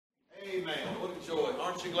Amen. What a joy.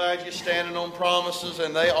 Aren't you glad you're standing on promises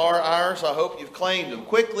and they are ours? I hope you've claimed them.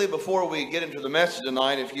 Quickly, before we get into the message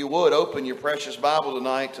tonight, if you would, open your precious Bible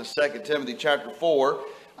tonight to 2 Timothy chapter 4,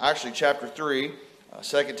 actually chapter 3,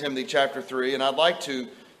 2 Timothy chapter 3. And I'd like to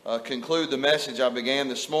conclude the message I began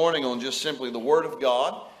this morning on just simply the Word of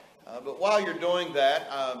God. But while you're doing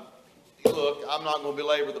that, look, I'm not going to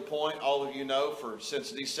belabor the point. All of you know,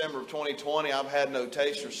 since December of 2020, I've had no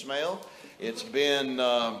taste or smell. It's been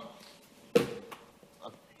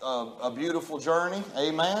a beautiful journey,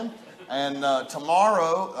 amen. And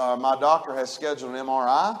tomorrow, my doctor has scheduled an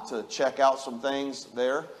MRI to check out some things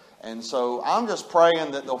there. And so I'm just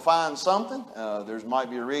praying that they'll find something. There might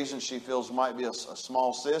be a reason she feels might be a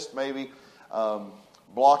small cyst, maybe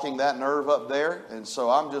blocking that nerve up there. And so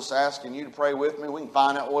I'm just asking you to pray with me. We can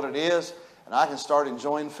find out what it is, and I can start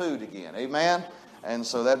enjoying food again, amen. And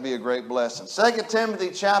so that'd be a great blessing. 2 Timothy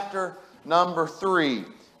chapter number 3.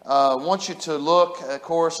 I want you to look, of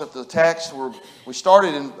course, at the text. We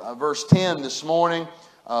started in verse 10 this morning,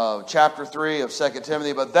 chapter 3 of 2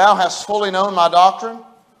 Timothy. But thou hast fully known my doctrine,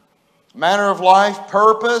 manner of life,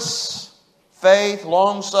 purpose, faith,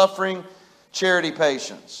 long-suffering, charity,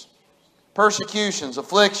 patience, persecutions,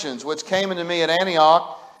 afflictions, which came unto me at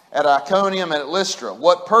Antioch, at Iconium, and at Lystra.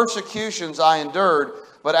 What persecutions I endured,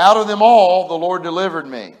 but out of them all the Lord delivered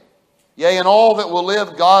me. Yea, and all that will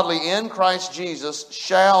live godly in Christ Jesus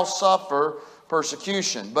shall suffer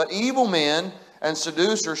persecution. But evil men and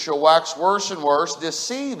seducers shall wax worse and worse,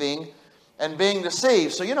 deceiving and being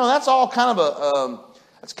deceived. So, that's all kind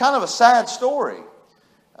of a sad story.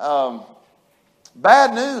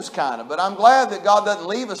 Bad news, kind of. But I'm glad that God doesn't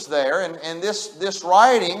leave us there. And this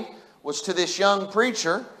writing was to this young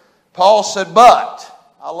preacher. Paul said,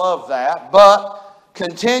 but, I love that, but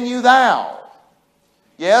continue thou.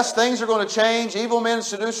 Yes, things are going to change. Evil men and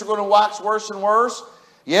seducers are going to wax worse and worse.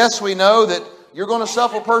 Yes, we know that you're going to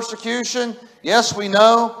suffer persecution. Yes, we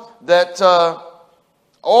know that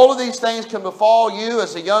all of these things can befall you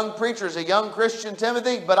as a young preacher, as a young Christian,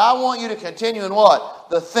 Timothy. But I want you to continue in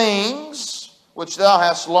what? The things which thou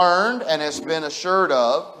hast learned and hast been assured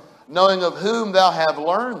of, knowing of whom thou have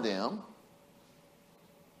learned them.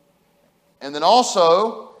 And then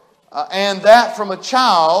also, and that from a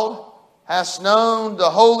child hast known the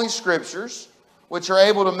holy scriptures, which are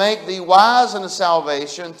able to make thee wise unto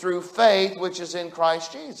salvation through faith which is in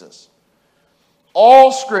Christ Jesus.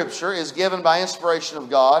 All scripture is given by inspiration of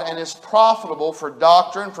God and is profitable for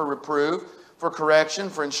doctrine, for reproof, for correction,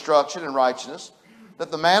 for instruction in righteousness, that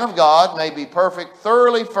the man of God may be perfect,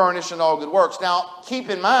 thoroughly furnished in all good works. Now, keep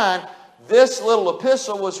in mind, this little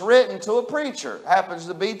epistle was written to a preacher. It happens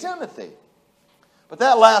to be Timothy. But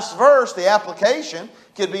that last verse, the application,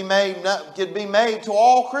 could be made to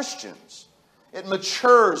all Christians. It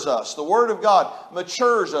matures us. The Word of God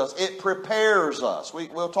matures us. It prepares us.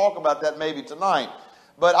 We'll talk about that maybe tonight.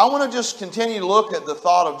 But I want to just continue to look at the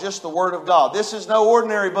thought of just the Word of God. This is no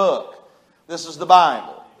ordinary book. This is the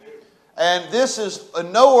Bible. And this is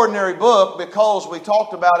no ordinary book because we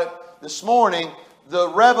talked about it this morning. The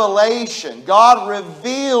revelation. God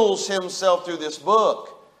reveals Himself through this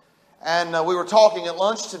book. And we were talking at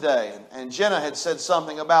lunch today, and Jenna had said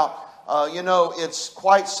something about, it's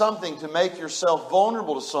quite something to make yourself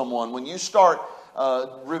vulnerable to someone. When you start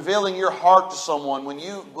revealing your heart to someone, when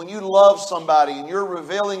you love somebody and you're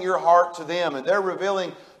revealing your heart to them and they're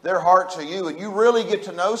revealing their heart to you and you really get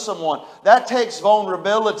to know someone, that takes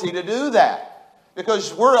vulnerability to do that.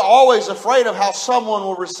 Because we're always afraid of how someone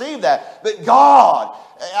will receive that. But God,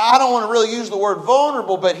 I don't want to really use the word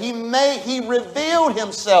vulnerable, but He revealed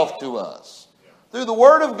Himself to us through the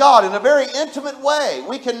Word of God in a very intimate way.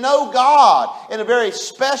 We can know God in a very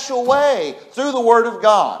special way through the Word of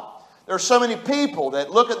God. There are so many people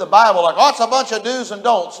that look at the Bible like, it's a bunch of do's and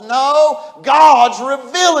don'ts. No, God's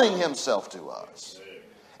revealing Himself to us.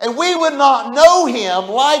 And we would not know Him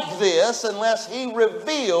like this unless He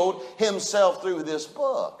revealed Himself through this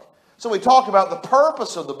book. So we talk about the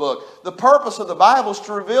purpose of the book. The purpose of the Bible is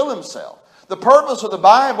to reveal Himself. The purpose of the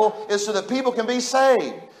Bible is so that people can be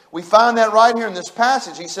saved. We find that right here in this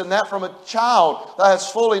passage. He said, that from a child thou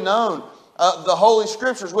hast fully known the Holy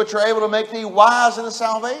Scriptures, which are able to make thee wise unto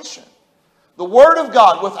salvation. The Word of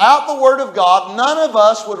God. Without the Word of God, none of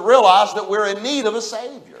us would realize that we're in need of a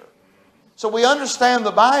Savior. So we understand the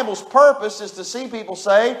Bible's purpose is to see people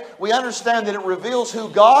saved. We understand that it reveals who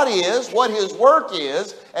God is, what His work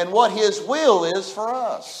is, and what His will is for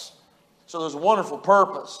us. So there's a wonderful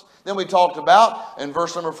purpose. Then we talked about, in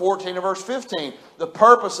verse number 14 and verse 15, the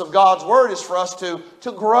purpose of God's Word is for us to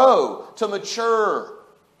grow, to mature.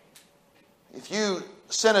 If you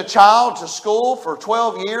sent a child to school for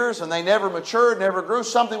 12 years and they never matured, never grew,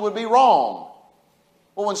 something would be wrong.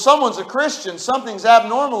 But when someone's a Christian, something's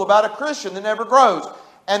abnormal about a Christian that never grows.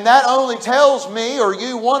 And that only tells me or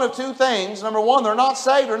you one of two things. Number one, they're not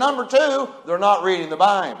saved. Or number two, they're not reading the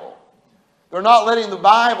Bible. They're not letting the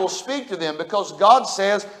Bible speak to them, because God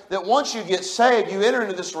says that once you get saved, you enter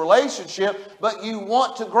into this relationship, but you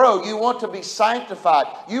want to grow. You want to be sanctified.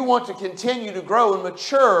 You want to continue to grow and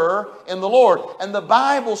mature in the Lord. And the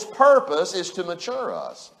Bible's purpose is to mature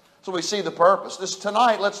us. So we see the purpose.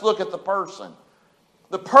 Tonight, let's look at the person.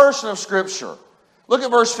 The person of Scripture. Look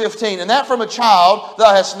at verse 15. And that from a child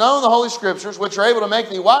thou hast known the Holy Scriptures, which are able to make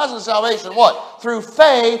thee wise unto salvation. What? Through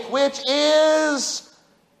faith which is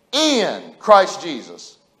in Christ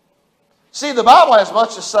Jesus. See, the Bible has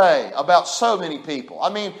much to say about so many people. I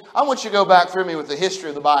mean, I want you to go back through me with the history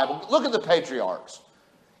of the Bible. Look at the patriarchs.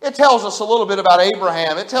 It tells us a little bit about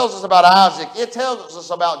Abraham. It tells us about Isaac. It tells us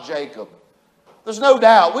about Jacob. There's no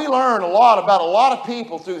doubt we learn a lot about a lot of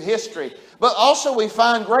people through history. But also we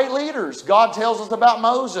find great leaders. God tells us about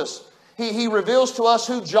Moses. He reveals to us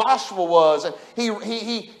who Joshua was. And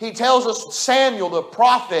he tells us Samuel, the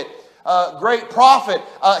prophet, great prophet.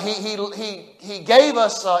 He gave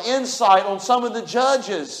us insight on some of the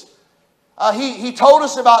judges. He told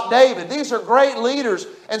us about David. These are great leaders.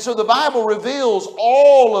 And so the Bible reveals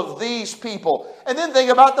all of these people. And then think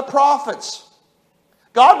about the prophets.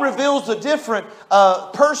 God reveals the different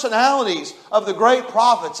personalities of the great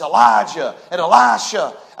prophets, Elijah and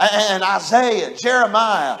Elisha and Isaiah,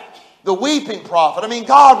 Jeremiah, the weeping prophet. I mean,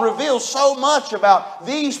 God reveals so much about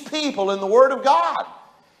these people in the Word of God.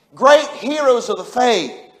 Great heroes of the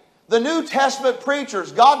faith. The New Testament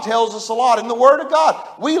preachers, God tells us a lot in the Word of God.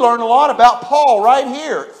 We learn a lot about Paul right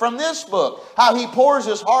here from this book, how he pours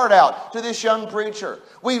his heart out to this young preacher.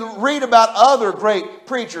 We read about other great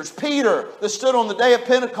preachers. Peter, that stood on the day of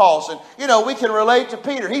Pentecost. And, we can relate to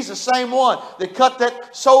Peter. He's the same one that cut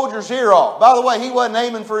that soldier's ear off. By the way, he wasn't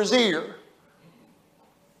aiming for his ear.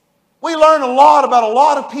 We learn a lot about a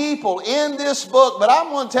lot of people in this book, but I'm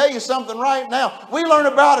going to tell you something right now. We learn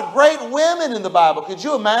about great women in the Bible. Could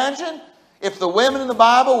you imagine if the women in the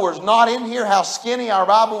Bible were not in here, how skinny our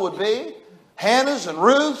Bible would be? Hannah's and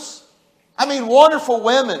Ruth's. I mean, wonderful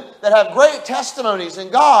women that have great testimonies,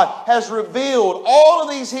 and God has revealed all of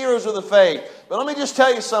these heroes of the faith. But let me just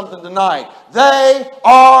tell you something tonight. They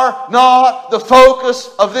are not the focus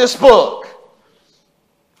of this book.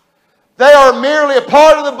 They are merely a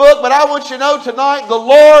part of the book, but I want you to know tonight, the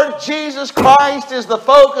Lord Jesus Christ is the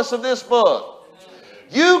focus of this book.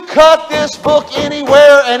 You cut this book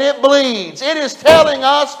anywhere and it bleeds. It is telling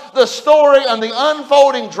us the story and the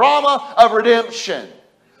unfolding drama of redemption.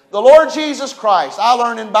 The Lord Jesus Christ, I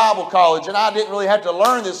learned in Bible college, and I didn't really have to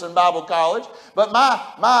learn this in Bible college, but my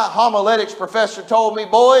homiletics professor told me,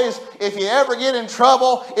 boys, if you ever get in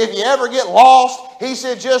trouble, if you ever get lost, he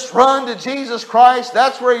said, just run to Jesus Christ.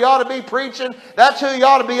 That's where you ought to be preaching. That's who you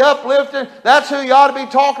ought to be uplifting. That's who you ought to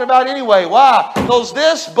be talking about anyway. Why? Because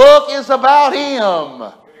this book is about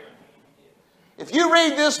Him. If you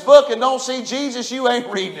read this book and don't see Jesus, you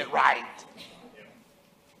ain't reading it right.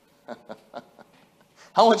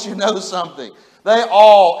 I want you to know something.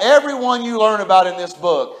 Everyone you learn about in this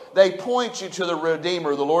book, they point you to the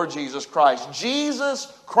Redeemer, the Lord Jesus Christ.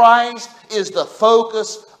 Jesus Christ is the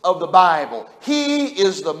focus of the Bible. He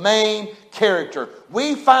is the main character.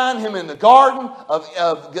 We find Him in the Garden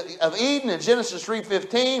of Eden in Genesis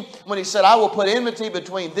 3:15 when He said, I will put enmity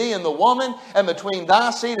between thee and the woman, and between thy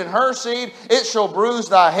seed and her seed. It shall bruise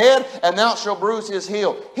thy head, and thou shalt bruise his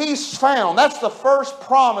heel. He's found. That's the first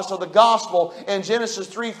promise of the gospel in Genesis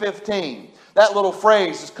 3:15. That little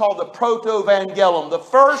phrase is called the proto-evangelium. The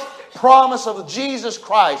first promise of Jesus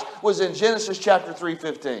Christ was in Genesis chapter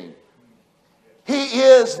 3:15. He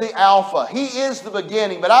is the Alpha. He is the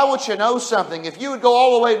beginning. But I want you to know something. If you would go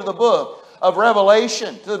all the way to the book of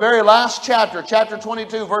Revelation, to the very last chapter, chapter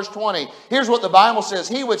 22, verse 20, here's what the Bible says.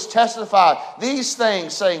 He which testified these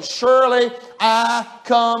things, saying, surely I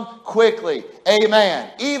come quickly. Amen.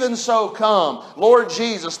 Even so come, Lord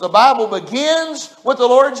Jesus. The Bible begins with the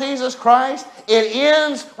Lord Jesus Christ. It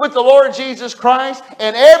ends with the Lord Jesus Christ.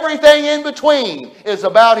 And everything in between is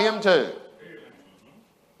about Him too.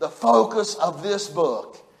 The focus of this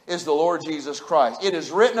book is the Lord Jesus Christ. It is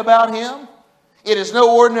written about Him. It is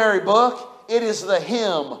no ordinary book. It is the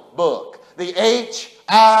Hymn book. The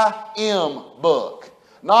H-I-M book.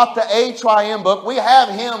 Not the H-I-M book. We have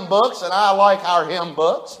hymn books, and I like our hymn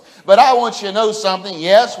books. But I want you to know something.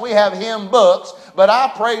 Yes, we have hymn books, but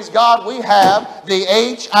I praise God we have the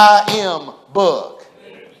H-I-M book.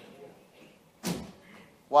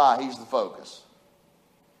 Why? He's the focus.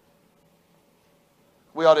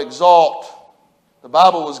 We ought to exalt. The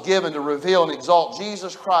Bible was given to reveal and exalt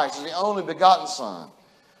Jesus Christ as the only begotten Son,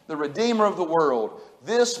 the Redeemer of the world.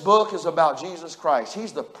 This book is about Jesus Christ.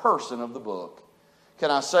 He's the person of the book.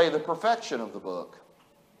 Can I say the perfection of the book?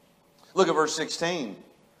 Look at verse 16.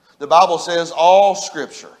 The Bible says all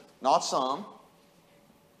Scripture, not some,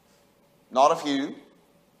 not a few,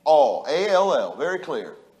 all, A-L-L, very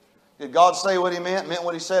clear. Did God say what He meant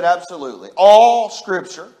what He said? Absolutely. All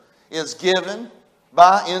Scripture is given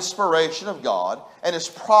by inspiration of God and is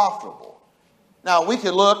profitable. Now, we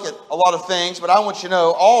could look at a lot of things, but I want you to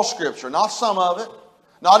know all Scripture, not some of it,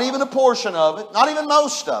 not even a portion of it, not even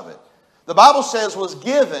most of it, the Bible says was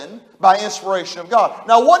given by inspiration of God.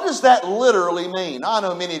 Now, what does that literally mean? I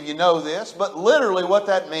know many of you know this, but literally what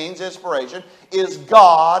that means, inspiration, is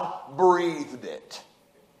God breathed it.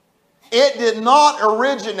 It did not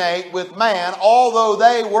originate with man, although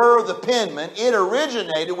they were the penman. It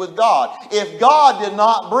originated with God. If God did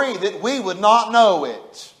not breathe it, we would not know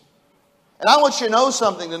it. And I want you to know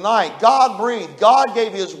something tonight. God breathed. God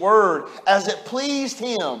gave His Word as it pleased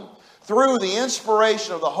Him through the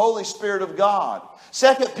inspiration of the Holy Spirit of God.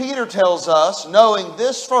 2 Peter tells us, knowing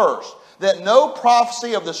this first, that no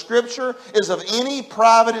prophecy of the Scripture is of any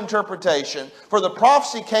private interpretation, for the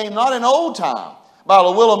prophecy came not in old time by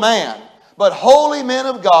the will of man, but holy men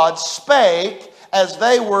of God spake as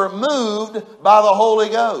they were moved by the Holy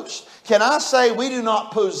Ghost. Can I say we do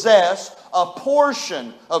not possess a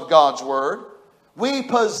portion of God's Word? We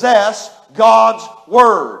possess God's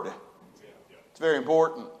Word. It's very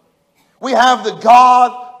important. We have the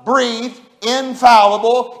God-breathed,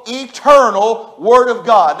 infallible, eternal Word of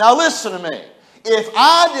God. Now listen to me. If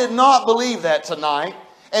I did not believe that tonight,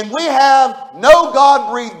 and we have no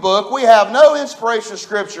God-breathed book, we have no inspiration of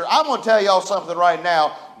Scripture, I'm going to tell y'all something right now.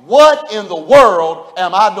 What in the world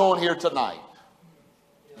am I doing here tonight?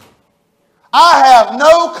 I have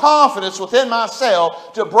no confidence within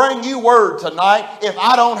myself to bring you Word tonight if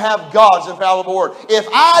I don't have God's infallible Word. If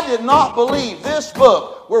I did not believe this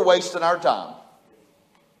book, we're wasting our time.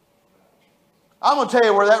 I'm going to tell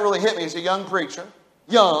you where that really hit me as a young preacher.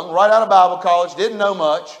 Young, right out of Bible college, didn't know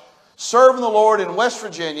much. Serving the Lord in West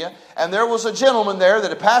Virginia. And there was a gentleman there that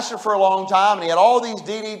had pastored for a long time. And he had all these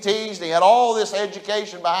DDTs. And he had all this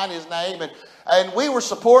education behind his name. And we were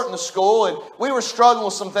supporting the school, and we were struggling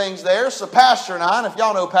with some things there. So Pastor and I, and if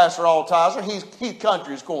y'all know Pastor Altizer, he's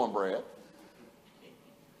country as cornbread.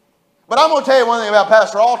 But I'm going to tell you one thing about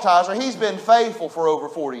Pastor Altizer. He's been faithful for over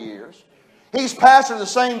 40 years. He's pastored the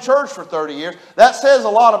same church for 30 years. That says a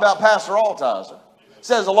lot about Pastor Altizer. It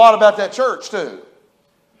says a lot about that church too.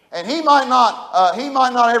 And he might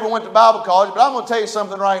not ever went to Bible college, but I'm going to tell you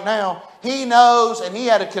something right now. He knows, and he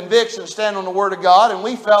had a conviction to stand on the Word of God, and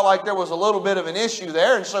we felt like there was a little bit of an issue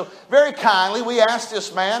there. And so very kindly, we asked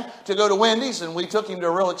this man to go to Wendy's, and we took him to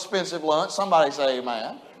a real expensive lunch. Somebody say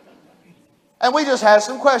amen. And we just had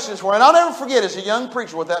some questions for him. And I'll never forget, as a young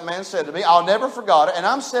preacher, what that man said to me. I'll never forget it. And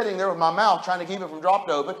I'm sitting there with my mouth trying to keep it from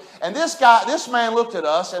dropped open. And this man looked at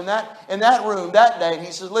us in that room that day, and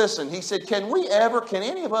he said, listen, he said, can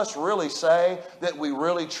any of us really say that we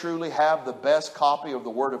really truly have the best copy of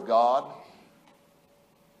the Word of God?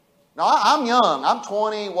 Now, I'm young. I'm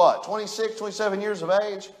 26, 27 years of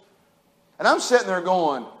age. And I'm sitting there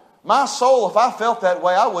going, my soul, if I felt that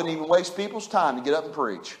way, I wouldn't even waste people's time to get up and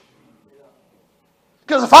preach.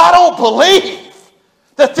 Because if I don't believe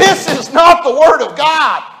that this is not the Word of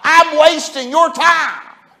God, I'm wasting your time.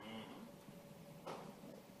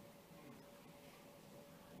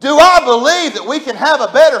 Do I believe that we can have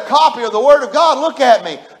a better copy of the Word of God? Look at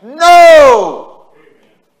me. No.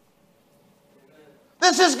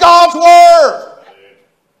 This is God's Word.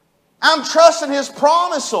 I'm trusting His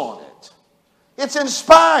promise on it. It's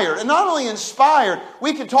inspired. And not only inspired,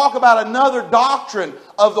 we can talk about another doctrine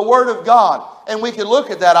of the Word of God. And we can look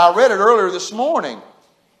at that. I read it earlier this morning.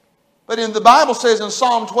 But in the Bible says in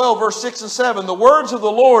Psalm 12, verse 6 and 7, the words of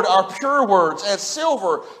the Lord are pure words, as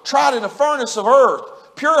silver tried in a furnace of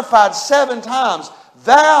earth, purified 7 times.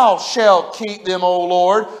 Thou shalt keep them, O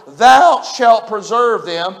Lord. Thou shalt preserve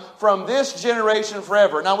them from this generation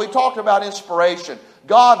forever. Now, we talked about inspiration.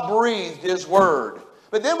 God breathed His Word.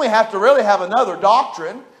 But then we have to really have another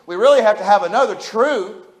doctrine. We really have to have another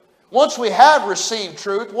truth. Once we have received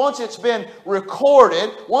truth, once it's been recorded,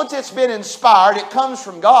 once it's been inspired, it comes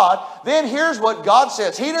from God, then here's what God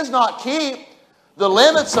says. He does not keep the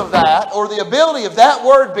limits of that or the ability of that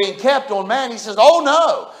Word being kept on man. He says, oh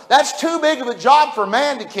no, that's too big of a job for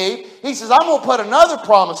man to keep. He says, I'm going to put another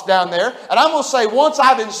promise down there, and I'm going to say, once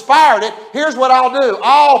I've inspired it, here's what I'll do.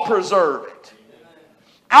 I'll preserve it.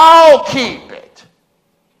 I'll keep it.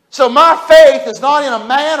 So my faith is not in a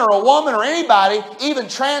man or a woman or anybody even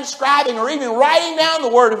transcribing or even writing down the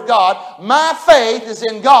Word of God. My faith is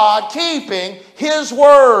in God keeping His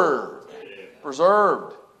Word.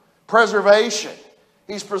 Preserved. Preservation.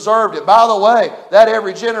 He's preserved it. By the way, that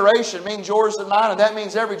every generation means yours and mine, and that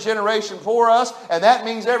means every generation for us, and that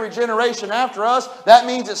means every generation after us. That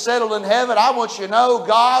means it's settled in heaven. I want you to know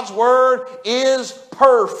God's Word is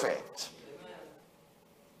perfect.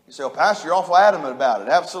 You say, well, Pastor, you're awful adamant about it.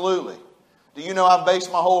 Absolutely. Do you know I've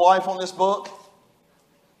based my whole life on this book?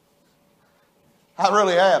 I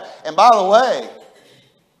really have. And by the way,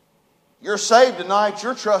 you're saved tonight.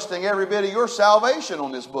 You're trusting every bit of your salvation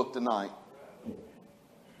on this book tonight.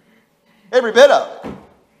 Every bit of it.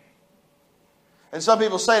 And some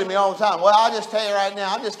people say to me all the time, well, I'll just tell you right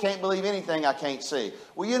now, I just can't believe anything I can't see.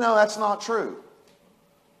 Well, you know, that's not true.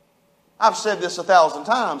 I've said this 1,000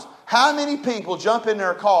 times. How many people jump in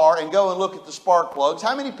their car and go and look at the spark plugs?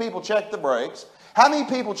 How many people check the brakes? How many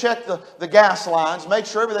people check the gas lines, make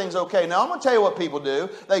sure everything's okay? Now, I'm going to tell you what people do.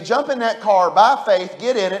 They jump in that car by faith,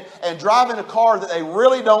 get in it, and drive in a car that they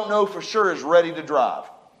really don't know for sure is ready to drive.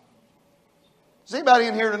 Is anybody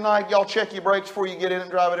in here tonight, y'all check your brakes before you get in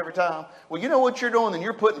and drive it every time? Well, you know what you're doing? Then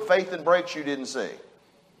you're putting faith in brakes you didn't see.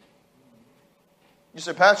 You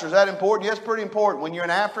say, Pastor, is that important? Yes, pretty important. When you're in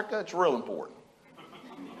Africa, it's real important.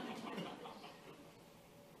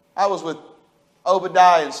 I was with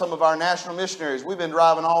Obadiah and some of our national missionaries. We've been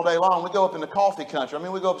driving all day long. We go up in the coffee country. I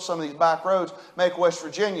mean, we go up some of these back roads, make West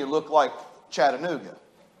Virginia look like Chattanooga.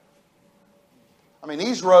 I mean,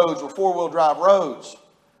 these roads were four-wheel drive roads.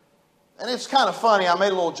 And it's kind of funny. I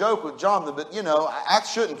made a little joke with Jonathan, but, you know, I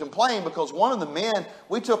shouldn't complain because one of the men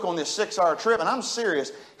we took on this 6-hour trip, and I'm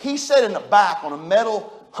serious, he sat in the back on a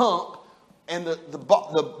metal hump, and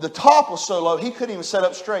the top was so low, he couldn't even sit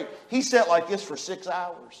up straight. He sat like this for 6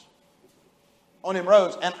 hours on them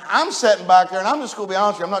roads. And I'm sitting back there, and I'm just going to be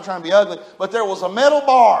honest with you, I'm not trying to be ugly, but there was a metal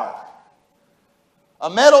bar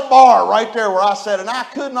right there where I sat, and I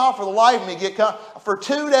couldn't offer the life of me get come. For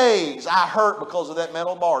 2 days, I hurt because of that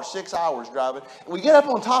metal bar, 6 hours driving. And we get up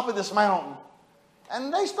on top of this mountain,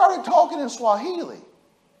 and they started talking in Swahili.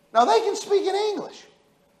 Now, they can speak in English.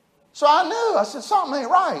 So I knew. I said, something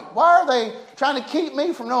ain't right. Why are they trying to keep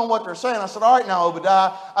me from knowing what they're saying? I said, all right now,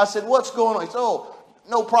 Obadiah. I said, what's going on? He said, oh,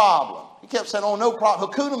 no problem. He kept saying, oh, no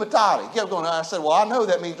problem. Hakuna Matata. He kept going. I said, well, I know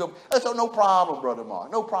that means no. I said, no problem, Brother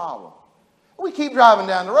Mark. No problem. We keep driving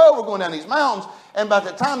down the road. We're going down these mountains. And by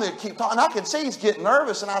the time they keep talking, I could see he's getting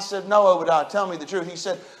nervous. And I said, no, Obadiah, tell me the truth. He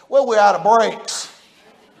said, well, we're out of brakes.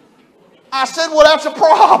 I said, well, that's a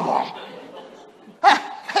problem.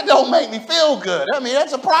 That don't make me feel good. I mean,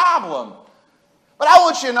 that's a problem. But I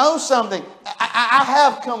want you to know something. I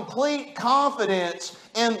have complete confidence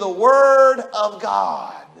in the Word of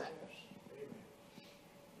God.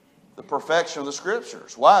 The perfection of the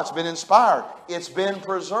Scriptures. Why? It's been inspired. It's been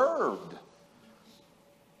preserved.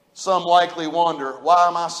 Some likely wonder, why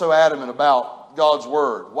am I so adamant about God's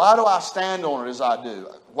Word? Why do I stand on it as I do?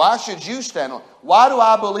 Why should you stand on it? Why do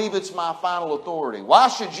I believe it's my final authority? Why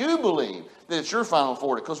should you believe that it's your final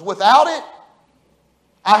authority? Because without it,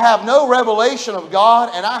 I have no revelation of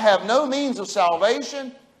God and I have no means of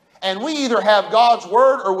salvation. And we either have God's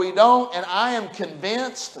Word or we don't, and I am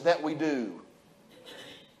convinced that we do.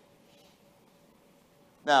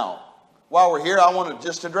 Now, while we're here, I want to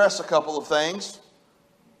just address a couple of things.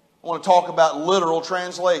 I want to talk about literal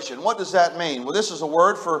translation. What does that mean? Well, this is a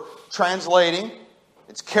word for translating.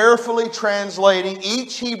 It's carefully translating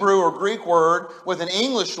each Hebrew or Greek word with an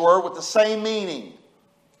English word with the same meaning.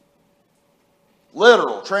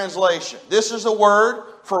 Literal translation. This is a word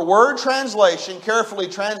for word translation, carefully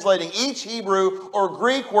translating each Hebrew or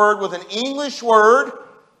Greek word with an English word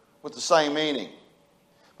with the same meaning.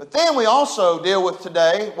 But then we also deal with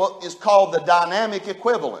today what is called the dynamic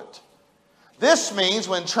equivalent. This means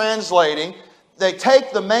when translating, they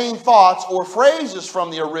take the main thoughts or phrases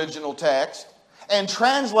from the original text and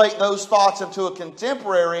translate those thoughts into a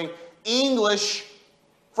contemporary English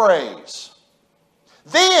phrase.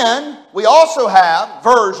 Then we also have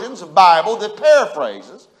versions of Bible that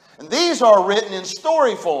paraphrases, and these are written in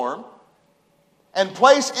story form and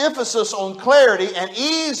place emphasis on clarity and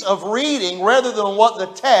ease of reading rather than what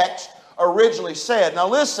the text originally said. Now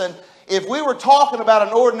listen, if we were talking about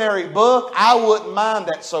an ordinary book, I wouldn't mind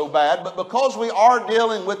that so bad. But because we are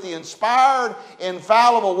dealing with the inspired,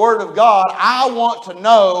 infallible Word of God, I want to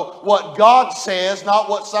know what God says, not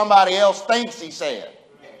what somebody else thinks He said.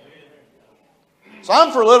 So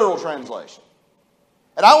I'm for literal translation.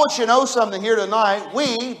 And I want you to know something here tonight.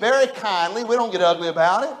 We, very kindly, we don't get ugly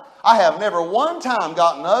about it. I have never one time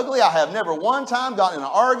gotten ugly. I have never one time gotten in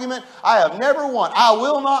an argument. I have never one. I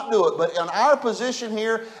will not do it. But in our position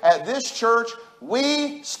here at this church,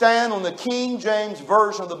 we stand on the King James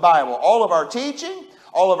Version of the Bible. All of our teaching,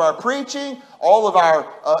 all of our preaching, all of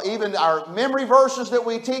our, even our memory verses that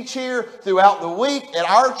we teach here throughout the week at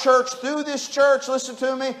our church, through this church, listen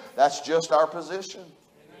to me, that's just our position.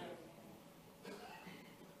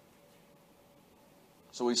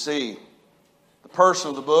 So we see the person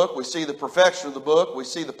of the book, we see the perfection of the book, we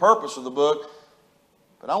see the purpose of the book.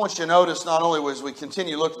 But I want you to notice not only as we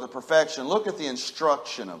continue to look at the perfection, look at the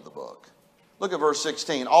instruction of the book. Look at verse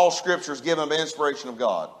 16. All Scripture is given by inspiration of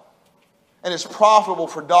God, and is profitable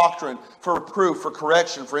for doctrine, for reproof, for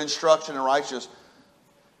correction, for instruction in righteousness.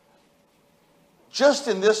 Just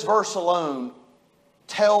in this verse alone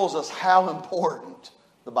tells us how important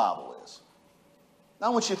the Bible is. Now I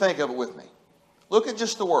want you to think of it with me. Look at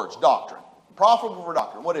just the words, doctrine. Profitable for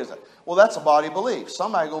doctrine. What is it? Well, that's a body of belief.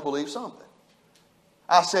 Somebody's going to believe something.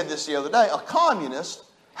 I said this the other day. A communist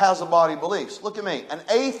has a body of beliefs. Look at me. An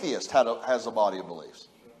atheist has a body of beliefs.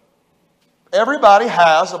 Everybody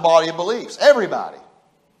has a body of beliefs. Everybody.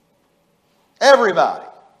 Everybody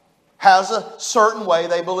has a certain way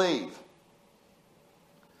they believe.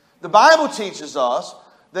 The Bible teaches us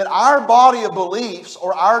that our body of beliefs,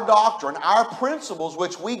 or our doctrine, our principles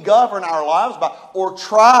which we govern our lives by, or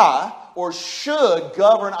try or should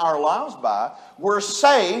govern our lives by, we're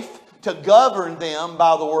safe to govern them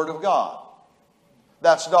by the Word of God.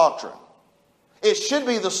 That's doctrine. It should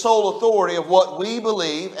be the sole authority of what we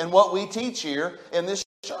believe and what we teach here in this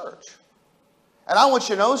church. And I want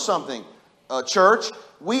you to know something, church.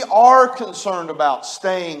 We are concerned about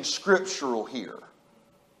staying scriptural here.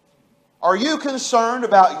 Are you concerned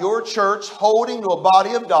about your church holding to a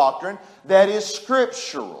body of doctrine that is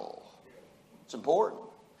scriptural? It's important.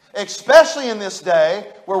 Especially in this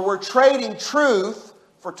day where we're trading truth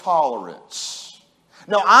for tolerance.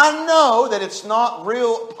 Now, I know that it's not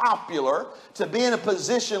real popular to be in a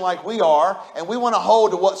position like we are, and we want to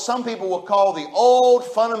hold to what some people will call the old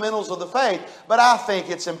fundamentals of the faith, but I think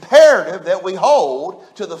it's imperative that we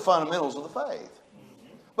hold to the fundamentals of the faith.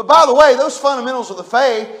 But by the way, those fundamentals of the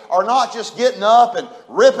faith are not just getting up and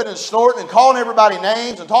ripping and snorting and calling everybody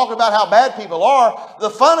names and talking about how bad people are. The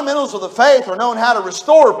fundamentals of the faith are knowing how to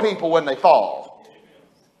restore people when they fall.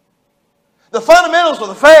 The fundamentals of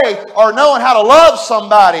the faith are knowing how to love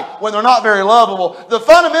somebody when they're not very lovable. The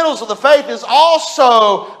fundamentals of the faith is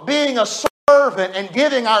also being a servant and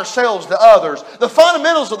giving ourselves to others. The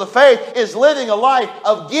fundamentals of the faith is living a life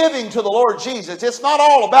of giving to the Lord Jesus. It's not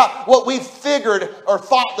all about what we figured or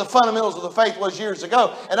thought the fundamentals of the faith was years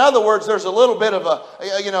ago. In other words, there's a little bit of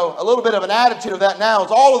a little bit of an attitude of that now.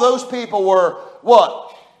 It's all of those people were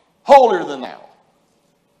what? Holier than thou.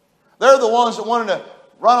 They're the ones that wanted to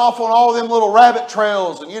run off on all them little rabbit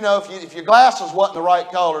trails. And, if your glasses wasn't the right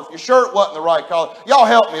color, if your shirt wasn't the right color, y'all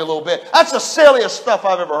help me a little bit. That's the silliest stuff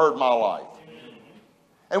I've ever heard in my life.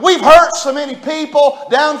 And we've hurt so many people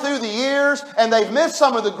down through the years, and they've missed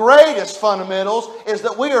some of the greatest fundamentals, is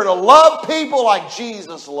that we are to love people like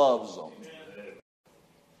Jesus loves them.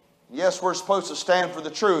 Yes, we're supposed to stand for the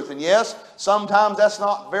truth. And yes, sometimes that's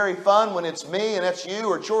not very fun when it's me and it's you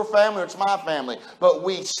or it's your family or it's my family. But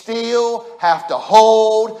we still have to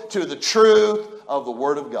hold to the truth of the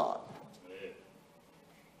Word of God.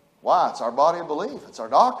 Why? It's our body of belief. It's our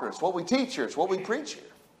doctrine. It's what we teach here. It's what we preach here.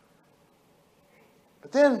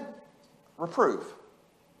 But then, reproof.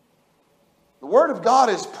 The Word of God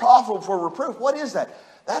is profitable for reproof. What is that?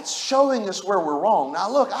 That's showing us where we're wrong. Now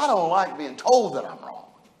look, I don't like being told that I'm wrong.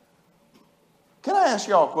 Can I ask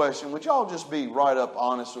y'all a question? Would y'all just be right up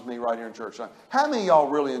honest with me right here in church? How many of y'all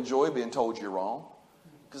really enjoy being told you're wrong?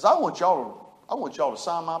 Because I want y'all to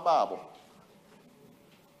sign my Bible.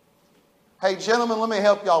 Hey, gentlemen, let me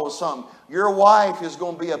help y'all with something. Your wife is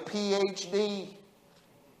going to be a PhD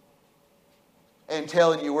in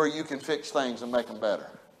telling you where you can fix things and make them better.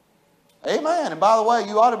 Amen. And by the way,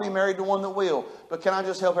 you ought to be married to one that will. But can I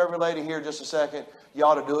just help every lady here just a second? You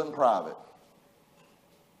ought to do it in private.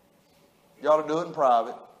 You ought to do it in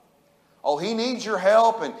private. Oh, he needs your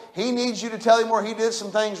help and he needs you to tell him where he did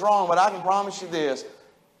some things wrong. But I can promise you this.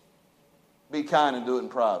 Be kind and do it in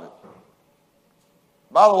private.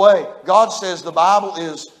 By the way, God says the Bible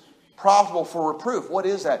is profitable for reproof. What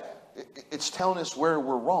is that? It's telling us where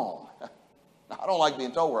we're wrong. I don't like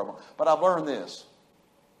being told where I'm wrong. But I've learned this.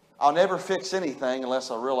 I'll never fix anything unless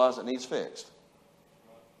I realize it needs fixed.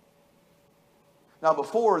 Now,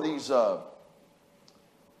 before these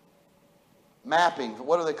mapping,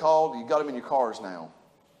 what are they called? You got them in your cars now.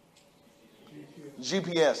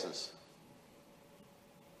 GPSs.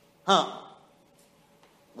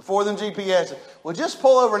 Before them GPS. Well, just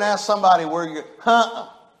pull over and ask somebody where you're.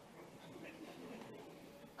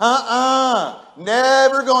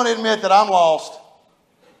 Never going to admit that I'm lost.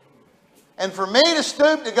 And for me to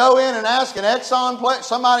stoop to go in and ask an Exxon,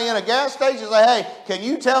 somebody in a gas station, say, hey, can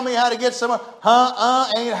you tell me how to get somewhere?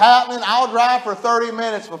 Ain't happening. I'll drive for 30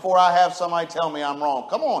 minutes before I have somebody tell me I'm wrong.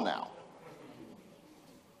 Come on now.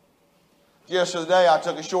 Yesterday, I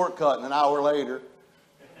took a shortcut, and an hour later,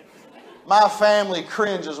 my family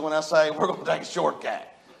cringes when I say we're going to take a shortcut.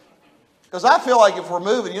 Because I feel like if we're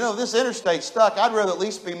moving, this interstate's stuck. I'd rather at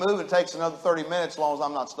least be moving. It takes another 30 minutes as long as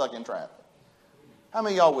I'm not stuck in traffic. How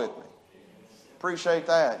many of y'all with me? Appreciate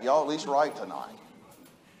that. Y'all at least right tonight.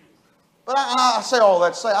 But I say all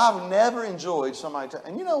that to say I've never enjoyed somebody.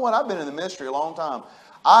 And you know what? I've been in the ministry a long time.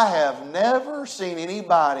 I have never seen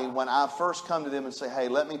anybody when I first come to them and say, hey,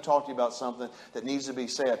 let me talk to you about something that needs to be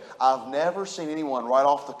said. I've never seen anyone right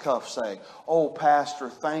off the cuff say, oh,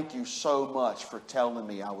 Pastor, thank you so much for telling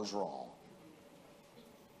me I was wrong.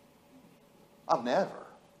 I've never.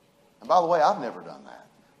 And by the way, I've never done that.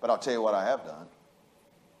 But I'll tell you what I have done.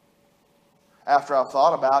 After I've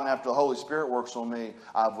thought about it and after the Holy Spirit works on me,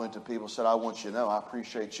 I've went to people and said, I want you to know I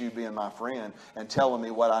appreciate you being my friend and telling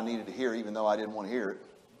me what I needed to hear even though I didn't want to hear it.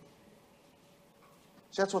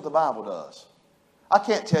 See, that's what the Bible does. I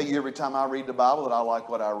can't tell you every time I read the Bible that I like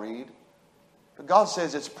what I read. But God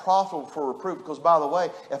says it's profitable for reproof because, by the way,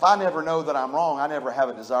 if I never know that I'm wrong, I never have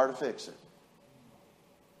a desire to fix it.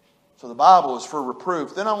 So the Bible is for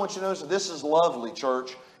reproof. Then I want you to notice that this is lovely,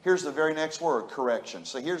 church. Here's the very next word, correction.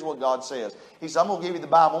 So here's what God says. He says, I'm going to give you the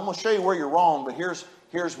Bible. I'm going to show you where you're wrong, but here's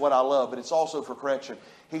what I love. But it's also for correction.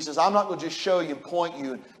 He says, I'm not going to just show you and point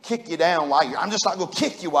you and kick you down I'm just not going to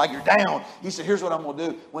kick you while you're down. He said, here's what I'm going to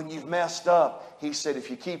do. When you've messed up, he said, if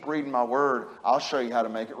you keep reading my word, I'll show you how to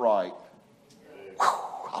make it right. Whew,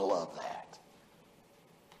 I love that.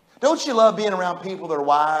 Don't you love being around people that are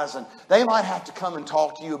wise and they might have to come and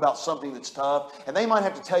talk to you about something that's tough and they might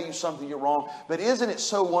have to tell you something you're wrong. But isn't it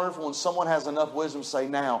so wonderful when someone has enough wisdom to say,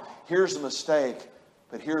 now, here's the mistake,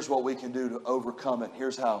 but here's what we can do to overcome it.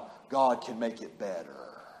 Here's how God can make it better.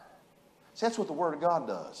 See, that's what the Word of God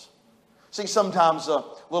does. See, sometimes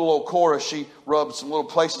little old Cora, she rubbed some little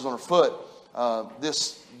places on her foot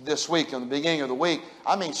this week, in the beginning of the week.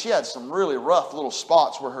 I mean, she had some really rough little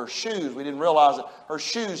spots where her shoes, we didn't realize it, her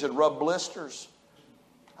shoes had rubbed blisters.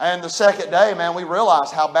 And the second day, man, we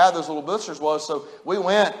realized how bad those little blisters was. So we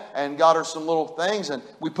went and got her some little things and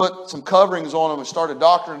we put some coverings on them and started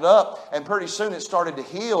doctoring it up. And pretty soon it started to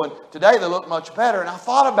heal. And today they look much better. And I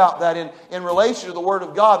thought about that in relation to the Word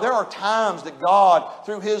of God. There are times that God,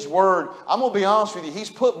 through His Word, I'm going to be honest with you, He's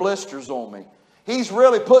put blisters on me. He's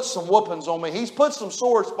really put some whoopings on me. He's put some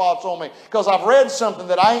sore spots on me because I've read something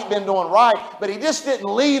that I ain't been doing right, but He just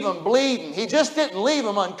didn't leave them bleeding. He just didn't leave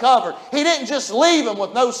them uncovered. He didn't just leave them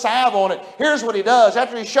with no salve on it. Here's what He does.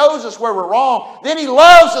 After He shows us where we're wrong, then He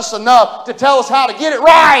loves us enough to tell us how to get it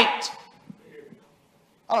right.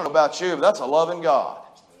 I don't know about you, but that's a loving God.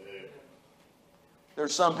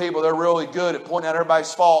 There's some people that are really good at pointing out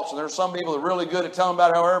everybody's faults, and there's some people that are really good at telling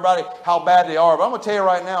about how bad they are. But I'm going to tell you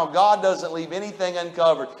right now, God doesn't leave anything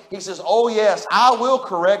uncovered. He says, oh yes, I will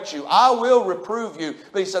correct you. I will reprove you.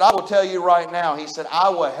 But He said, I will tell you right now. He said, I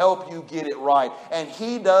will help you get it right. And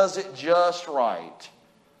He does it just right.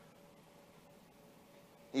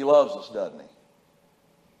 He loves us, doesn't He?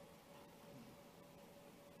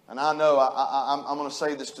 And I know, I'm going to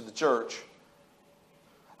say this to the church.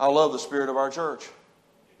 I love the spirit of our church.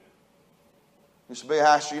 You say,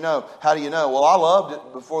 Pastor, how do you know? Well, I loved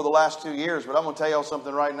it before the last 2 years, but I'm going to tell y'all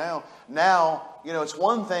something right now. Now, it's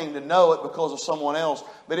one thing to know it because of someone else,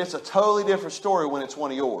 but it's a totally different story when it's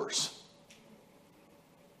one of yours.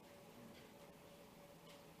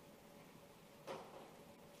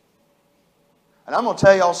 And I'm going to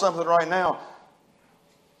tell y'all something right now.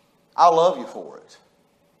 I love you for it.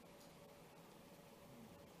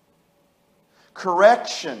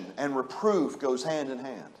 Correction and reproof goes hand in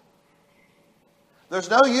hand. There's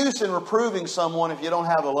no use in reproving someone if you don't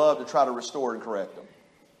have the love to try to restore and correct them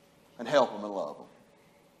and help them and love them.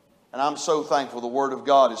 And I'm so thankful the Word of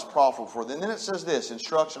God is profitable for them. And then it says this,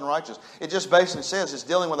 instruction righteous. It just basically says it's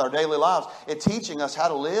dealing with our daily lives. It's teaching us how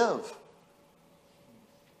to live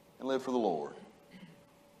and live for the Lord.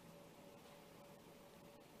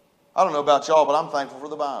 I don't know about y'all, but I'm thankful for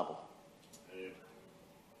the Bible.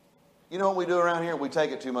 You know what we do around here? We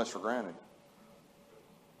take it too much for granted.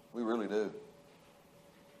 We really do.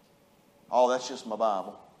 Oh, that's just my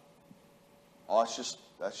Bible. Oh, that's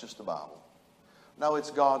just the Bible. No, it's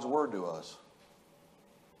God's Word to us.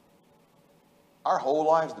 Our whole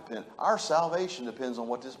lives depend. Our salvation depends on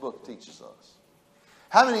what this book teaches us.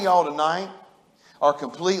 How many of y'all tonight are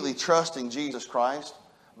completely trusting Jesus Christ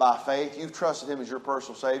by faith? You've trusted Him as your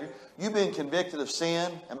personal Savior. You've been convicted of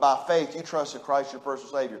sin, and by faith you trusted Christ your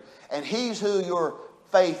personal Savior. And He's who you're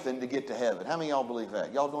faith in to get to heaven. How many of y'all believe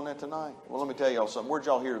that? Y'all doing that tonight? Well, let me tell y'all something. Where'd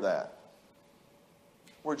y'all hear that?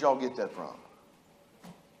 Where'd y'all get that from?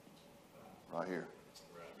 Right here.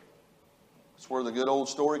 That's where the good old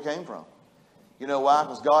story came from. You know why?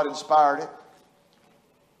 Because God inspired it.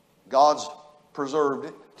 God's preserved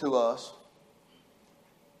it to us.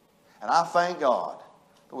 And I thank God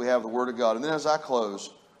that we have the Word of God. And then as I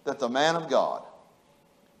close, that the man of God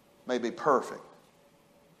may be perfect,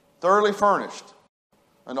 thoroughly furnished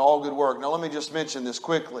unto all good work. Now let me just mention this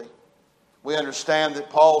quickly. We understand that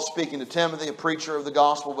Paul's speaking to Timothy, a preacher of the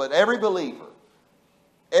gospel, but every believer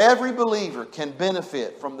can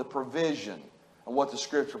benefit from the provision of what the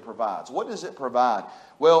Scripture provides. What does it provide?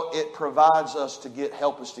 Well, it provides us to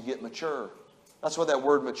help us to get mature. That's what that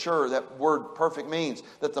word mature, that word perfect means,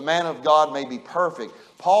 that the man of God may be perfect.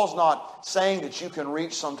 Paul's not saying that you can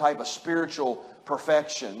reach some type of spiritual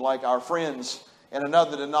perfection like our friends in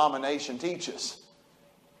another denomination teach us,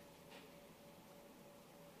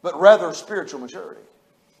 but rather spiritual maturity.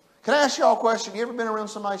 Can I ask y'all a question? You ever been around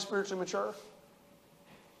somebody spiritually mature?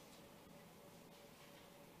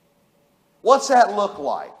 What's that look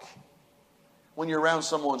like when you're around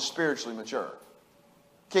someone spiritually mature?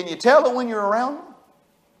 Can you tell it when you're around them?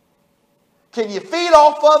 Can you feed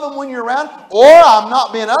off of them when you're around them? Or, I'm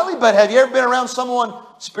not being ugly, but have you ever been around someone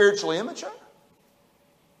spiritually immature?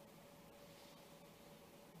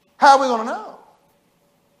 How are we going to know?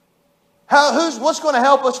 What's going to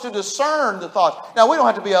help us to discern the thoughts? Now, we don't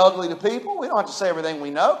have to be ugly to people. We don't have to say everything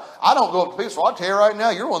we know. I don't go up to people, so I'll tell you right now,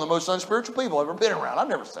 you're one of the most unspiritual people I've ever been around. I've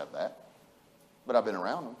never said that, but I've been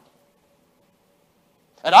around them.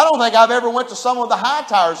 And I don't think I've ever went to some of the high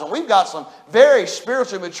tires, and we've got some very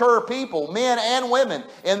spiritually mature people, men and women,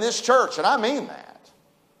 in this church, and I mean that.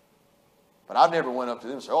 But I've never went up to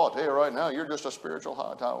them and said, oh, I'll tell you right now, you're just a spiritual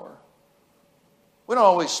high tower. We don't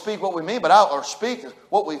always speak what we mean, or speak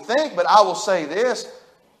what we think, but I will say this.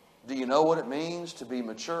 Do you know what it means to be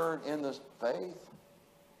matured in the faith?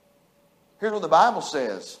 Here's what the Bible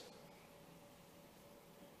says.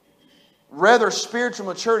 Rather, spiritual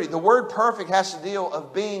maturity. The word perfect has to deal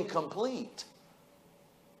of being complete.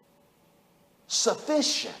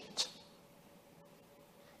 Sufficient.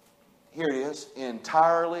 Here it is.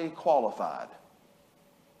 Entirely qualified.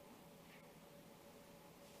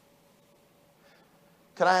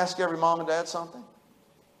 Can I ask every mom and dad something?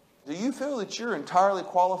 Do you feel that you're entirely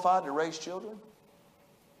qualified to raise children?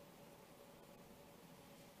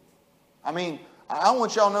 I mean, I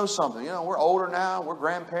want y'all to know something. You know, we're older now. We're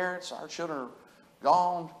grandparents. Our children are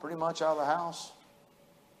gone pretty much out of the house.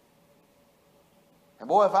 And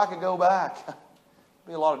boy, if I could go back, it'd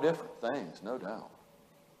be a lot of different things, no doubt.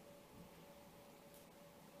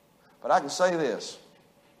 But I can say this.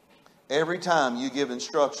 Every time you give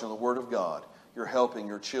instruction on the Word of God, you're helping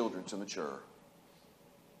your children to mature.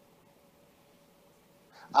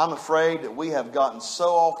 I'm afraid that we have gotten so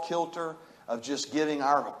off kilter of just giving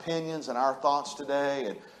our opinions and our thoughts today,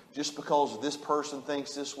 and just because this person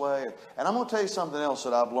thinks this way. And I'm going to tell you something else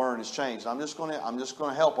that I've learned has changed. I'm just going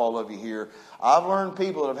to help all of you here. I've learned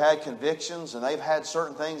people that have had convictions, and they've had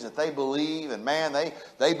certain things that they believe, and man,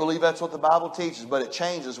 they believe that's what the Bible teaches, but it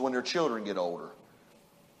changes when their children get older.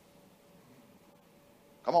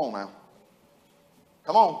 Come on now.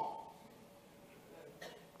 Come on.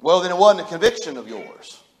 Well, then it wasn't a conviction of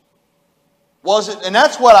yours. Was it? And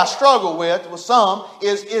that's what I struggle with some.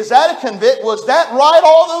 Is that a convict? Was that right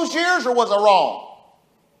all those years, or was it wrong?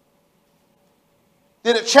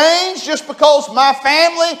 Did it change just because my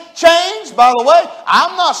family changed? By the way,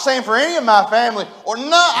 I'm not saying for any of my family, or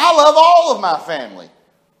no, I love all of my family.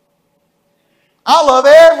 I love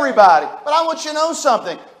everybody. But I want you to know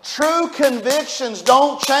something. True convictions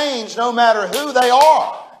don't change no matter who they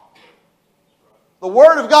are. The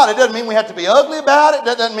Word of God, it doesn't mean we have to be ugly about it.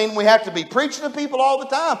 That doesn't mean we have to be preaching to people all the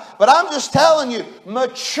time. But I'm just telling you,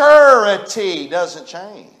 maturity doesn't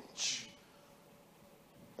change.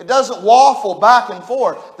 It doesn't waffle back and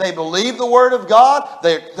forth. They believe the Word of God.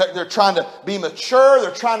 They're trying to be mature.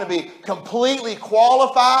 They're trying to be completely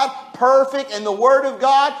qualified, perfect. And the Word of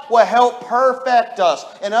God will help perfect us.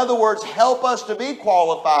 In other words, help us to be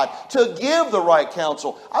qualified, to give the right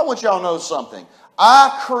counsel. I want y'all to know something.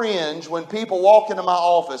 I cringe when people walk into my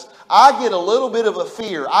office. I get a little bit of a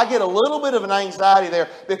fear. I get a little bit of an anxiety there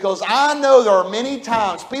because I know there are many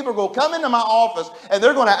times people are going to come into my office and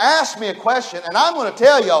they're going to ask me a question, and I'm going to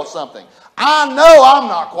tell y'all something. I know I'm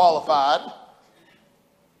not qualified.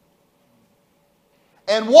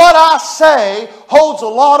 And what I say holds a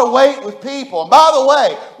lot of weight with people. And by the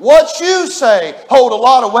way, what you say holds a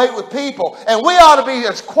lot of weight with people. And we ought to be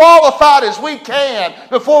as qualified as we can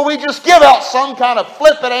before we just give out some kind of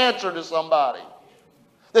flippant answer to somebody.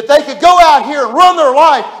 That they could go out here and run their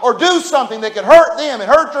life or do something that could hurt them and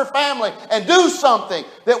hurt their family and do something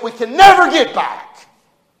that we can never get back.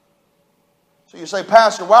 So you say,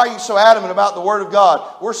 Pastor, why are you so adamant about the Word of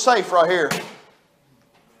God? We're safe right here.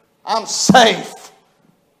 I'm safe.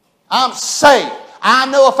 I'm safe. I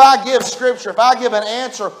know if I give Scripture, if I give an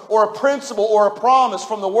answer or a principle or a promise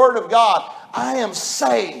from the Word of God, I am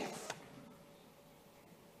safe.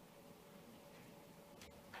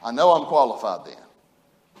 I know I'm qualified then.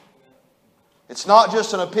 It's not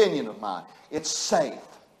just an opinion of mine. It's safe.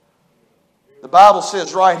 The Bible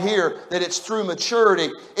says right here that it's through maturity.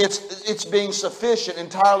 It's being sufficient,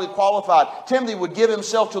 entirely qualified. Timothy would give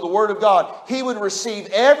himself to the Word of God. He would receive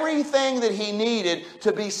everything that he needed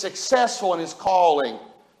to be successful in his calling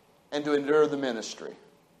and to endure the ministry.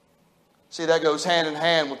 See, that goes hand in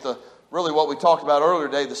hand with really what we talked about earlier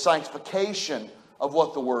today, the sanctification of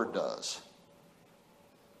what the Word does.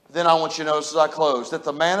 Then I want you to notice as I close that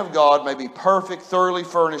the man of God may be perfect, thoroughly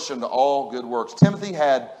furnished unto all good works. Timothy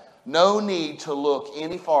had no need to look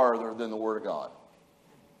any farther than the Word of God.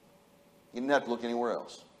 He didn't have to look anywhere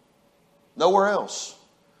else. Nowhere else.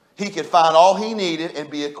 He could find all he needed and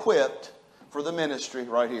be equipped for the ministry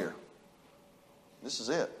right here. This is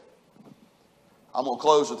it. I'm going to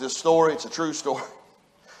close with this story. It's a true story.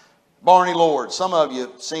 Barney Lord. Some of you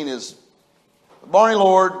have seen his... Barney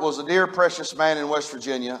Lord was a dear, precious man in West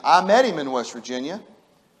Virginia. I met him in West Virginia.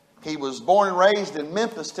 He was born and raised in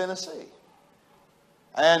Memphis, Tennessee.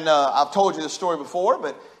 And I've told you this story before,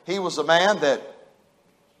 but he was a man that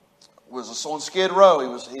was on Skid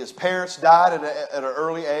Row. His parents died at an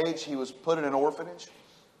early age. He was put in an orphanage.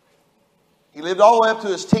 He lived all the way up to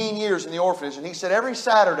his teen years in the orphanage. And he said every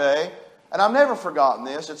Saturday, and I've never forgotten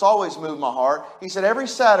this, it's always moved my heart. He said every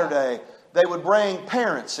Saturday they would bring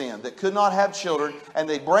parents in that could not have children, and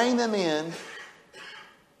they'd bring them in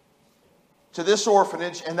to this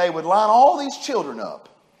orphanage, and they would line all these children up.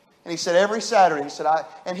 And he said every Saturday,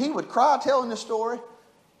 and he would cry telling this story.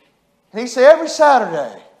 And he said every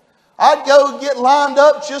Saturday, I'd go get lined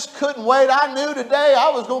up, just couldn't wait. I knew today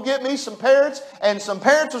I was going to get me some parents, and some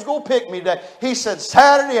parents was going to pick me today. He said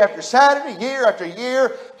Saturday after Saturday, year after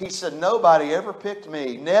year, he said nobody ever picked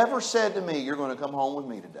me, never said to me, you're going to come home with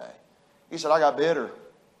me today. He said, I got bitter.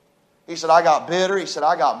 He said, I got bitter. He said,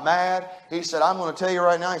 I got mad. He said, I'm going to tell you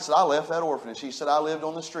right now. He said, I left that orphanage. He said, I lived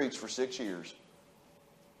on the streets for 6 years.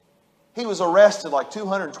 He was arrested like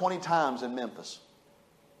 220 times in Memphis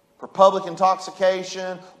for public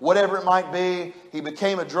intoxication, whatever it might be. He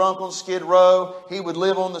became a drunk on Skid Row. He would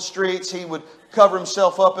live on the streets. He would cover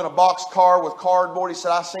himself up in a box car with cardboard. He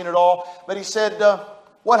said, I've seen it all. But he said,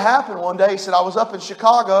 what happened one day, he said, I was up in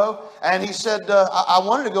Chicago, and he said, I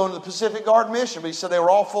wanted to go into the Pacific Guard mission, but he said they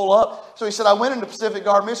were all full up. So he said, I went into Pacific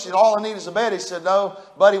Guard mission, all I need is a bed. He said, no,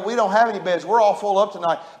 buddy, we don't have any beds. We're all full up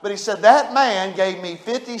tonight. But he said, that man gave me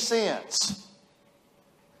 50 cents.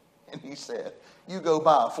 And he said, you go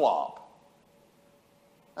buy a flop.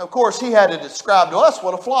 Of course, he had to describe to us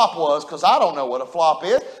what a flop was, because I don't know what a flop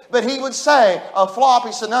is. But he would say, a flop,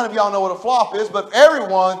 he said, none of y'all know what a flop is, but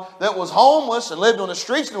everyone that was homeless and lived on the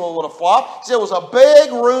streets knew what a flop. He said it was a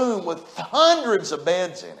big room with hundreds of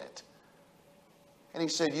beds in it. And he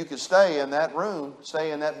said, you could stay in that room,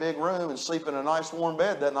 stay in that big room, and sleep in a nice warm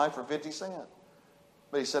bed that night for 50 cents.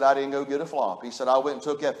 But he said, I didn't go get a flop. He said, I went and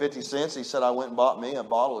took that 50 cents. He said, I went and bought me a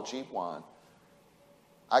bottle of cheap wine.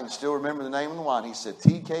 I can still remember the name of the wine. He said,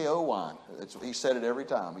 TKO wine. He said it every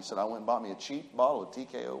time. He said, I went and bought me a cheap bottle of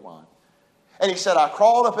TKO wine. And he said, I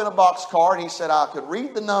crawled up in a boxcar, and he said, I could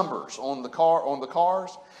read the numbers on the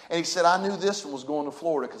cars. And he said, I knew this one was going to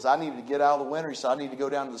Florida because I needed to get out of the winter. He said, I need to go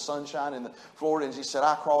down to the sunshine in Florida. And he said,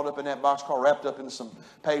 I crawled up in that boxcar, wrapped up into some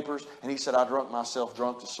papers. And he said, I drunk myself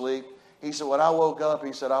drunk to sleep. He said, when I woke up,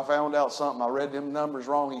 he said, I found out something. I read them numbers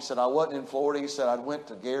wrong. He said, I wasn't in Florida. He said, I went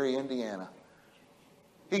to Gary, Indiana.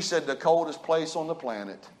 He said, the coldest place on the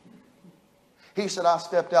planet. He said, I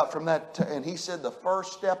stepped out from that, and he said, the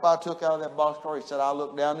first step I took out of that boxcar, he said, I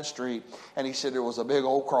looked down the street, and he said, there was a big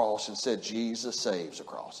old cross and said, Jesus saves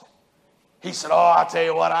across it. He said, oh, I tell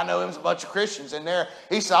you what, I know there's a bunch of Christians in there.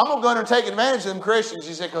 He said, I'm going to go in and take advantage of them Christians.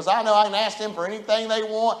 He said, because I know I can ask them for anything they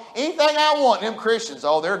want. Anything I want, them Christians,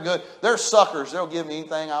 oh, they're good. They're suckers. They'll give me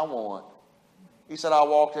anything I want. He said, I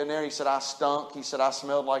walked in there. He said, I stunk. He said, I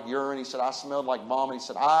smelled like urine. He said, I smelled like vomit. He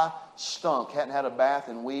said, I stunk. Hadn't had a bath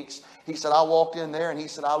in weeks. He said, I walked in there and he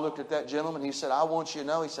said, I looked at that gentleman. He said, I want you to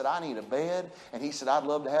know. He said, I need a bed. And he said, I'd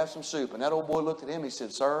love to have some soup. And that old boy looked at him. He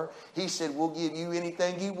said, sir, he said, we'll give you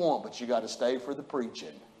anything you want, but you got to stay for the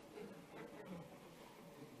preaching.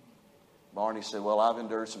 Barney said, well, I've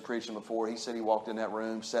endured some preaching before. He said he walked in that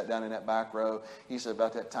room, sat down in that back row. He said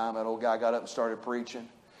about that time that old guy got up and started preaching.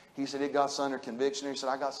 He said it got so under conviction. He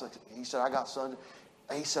said it got so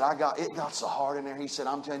hard in there. He said,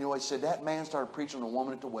 I'm telling you what, he said, that man started preaching to the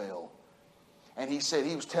woman at the well. And he said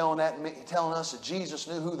he was telling us that Jesus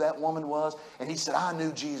knew who that woman was. And he said, I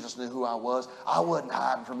knew Jesus knew who I was. I wasn't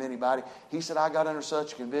hiding from anybody. He said, I got under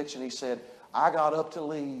such conviction. He said, I got up to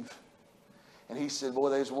leave. And he said, boy,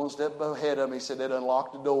 there's one step ahead of me. He said, they'd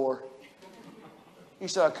unlocked the door. He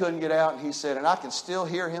said, I couldn't get out. And he said, and I can still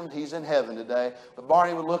hear him. He's in heaven today. But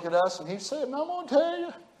Barney would look at us and he said, and I'm going to tell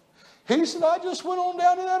you. He said, I just went on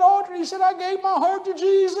down to that altar. He said, I gave my heart to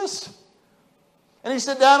Jesus. And he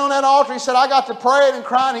said, down on that altar, he said, I got to praying and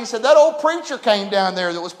crying. He said, that old preacher came down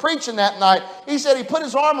there that was preaching that night. He said, he put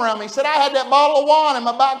his arm around me. He said, I had that bottle of wine in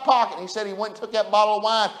my back pocket. And he said, he went and took that bottle of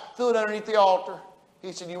wine, threw it underneath the altar.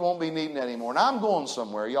 He said, you won't be needing that anymore. Now, I'm going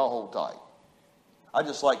somewhere. Y'all hold tight. I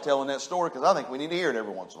just like telling that story because I think we need to hear it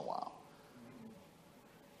every once in a while.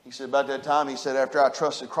 He said, about that time, he said, after I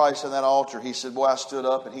trusted Christ on that altar, he said, boy, I stood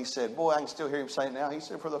up and he said, boy, I can still hear him say it now. He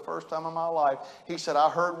said, for the first time in my life, he said, I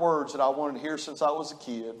heard words that I wanted to hear since I was a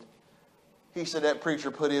kid. He said, that preacher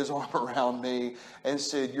put his arm around me and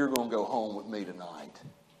said, you're going to go home with me tonight.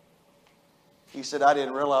 He said, I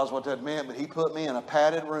didn't realize what that meant, but he put me in a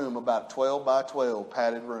padded room, about 12 by 12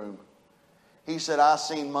 padded room. He said, I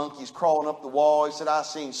seen monkeys crawling up the wall. He said, I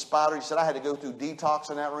seen spiders. He said, I had to go through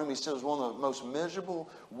detox in that room. He said, it was one of the most miserable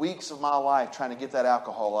weeks of my life trying to get that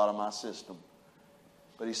alcohol out of my system.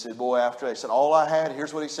 But he said, boy, after that, he said, all I had,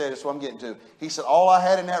 here's what he said, that's what I'm getting to. He said, all I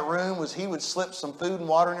had in that room was he would slip some food and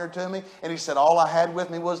water in there to me. And he said, all I had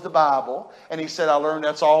with me was the Bible. And he said, I learned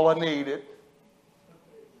that's all I needed.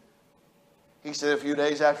 He said a few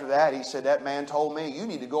days after that, he said, that man told me, you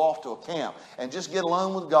need to go off to a camp and just get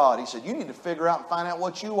alone with God. He said, you need to figure out and find out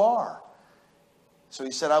what you are. So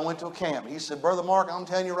he said, I went to a camp. He said, Brother Mark, I'm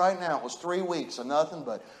telling you right now, it was 3 weeks of nothing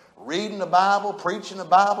but reading the Bible, preaching the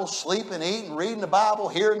Bible, sleeping, eating, reading the Bible,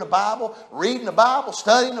 hearing the Bible, reading the Bible,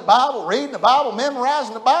 studying the Bible, reading the Bible,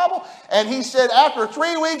 memorizing the Bible. And he said, after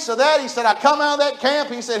 3 weeks of that, he said, I come out of that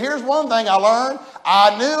camp. He said, here's one thing I learned.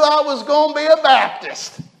 I knew I was going to be a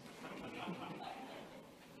Baptist.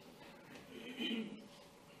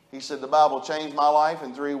 He said, the Bible changed my life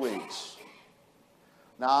in 3 weeks.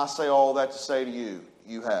 Now, I say all that to say to you,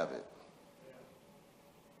 you have it.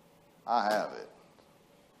 I have it.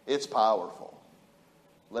 It's powerful.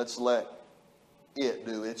 Let's let it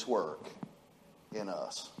do its work in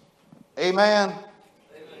us. Amen?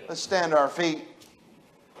 Let's stand to our feet.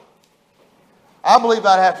 I believe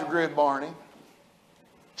I'd have to agree with Barney.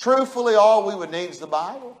 Truthfully, all we would need is the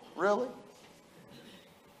Bible. Really?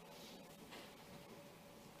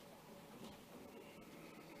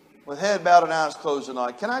 With head bowed and eyes closed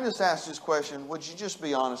tonight, can I just ask this question? Would you just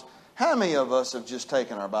be honest? How many of us have just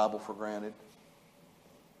taken our Bible for granted?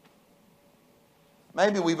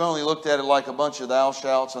 Maybe we've only looked at it like a bunch of thou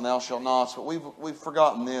shalts and thou shalt nots, but we've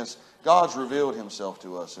forgotten this. God's revealed himself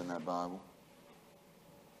to us in that Bible.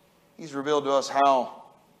 He's revealed to us how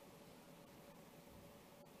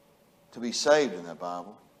to be saved in that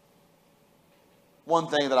Bible. One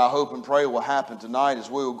thing that I hope and pray will happen tonight is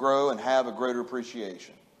we will grow and have a greater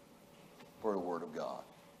appreciation for the Word of God.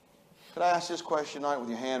 Could I ask this question tonight with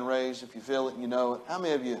your hand raised, if you feel it and you know it? How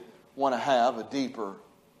many of you want to have a deeper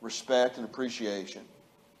respect and appreciation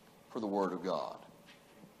for the Word of God?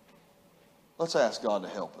 Let's ask God to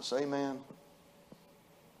help us. Amen.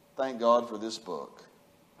 Thank God for this book.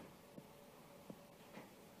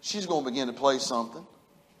 She's going to begin to play something.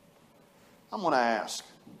 I'm going to ask.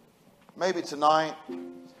 Maybe tonight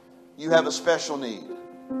you have a special need.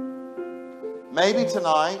 Maybe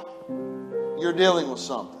tonight you're dealing with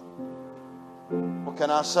something. What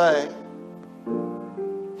can I say?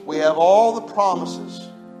 We have all the promises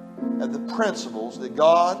and the principles that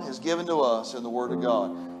God has given to us in the Word of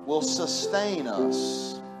God will sustain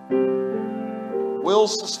us. Will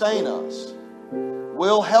sustain us.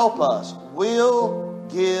 Will help us. Will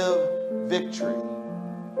give victory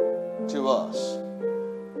to us.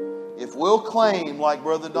 If we'll claim, like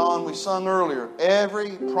Brother Don we sung earlier,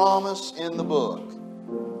 every promise in the book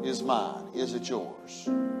is mine. Is it yours?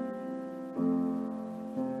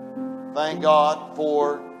 Thank God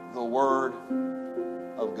for the Word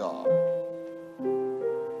of God.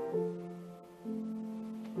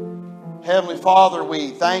 Heavenly Father,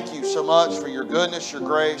 we thank you so much for your goodness, your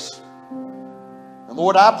grace. And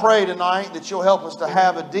Lord, I pray tonight that you'll help us to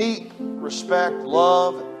have a deep respect,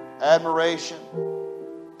 love, admiration,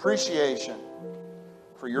 appreciation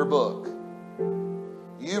for your book.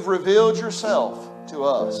 You've revealed yourself to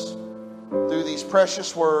us through these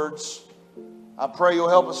precious words. I pray you'll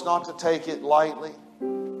help us not to take it lightly.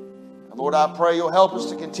 And Lord, I pray you'll help us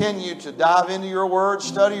to continue to dive into your word,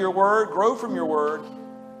 study your word, grow from your word.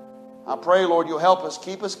 I pray, Lord, you'll help us,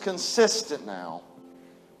 keep us consistent now.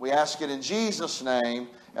 We ask it in Jesus' name,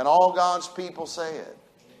 and all God's people say it.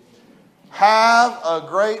 Have a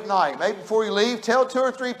great night. Maybe before you leave, tell 2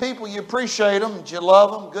 or 3 people you appreciate them, that you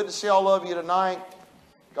love them. Good to see all of you tonight.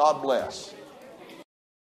 God bless.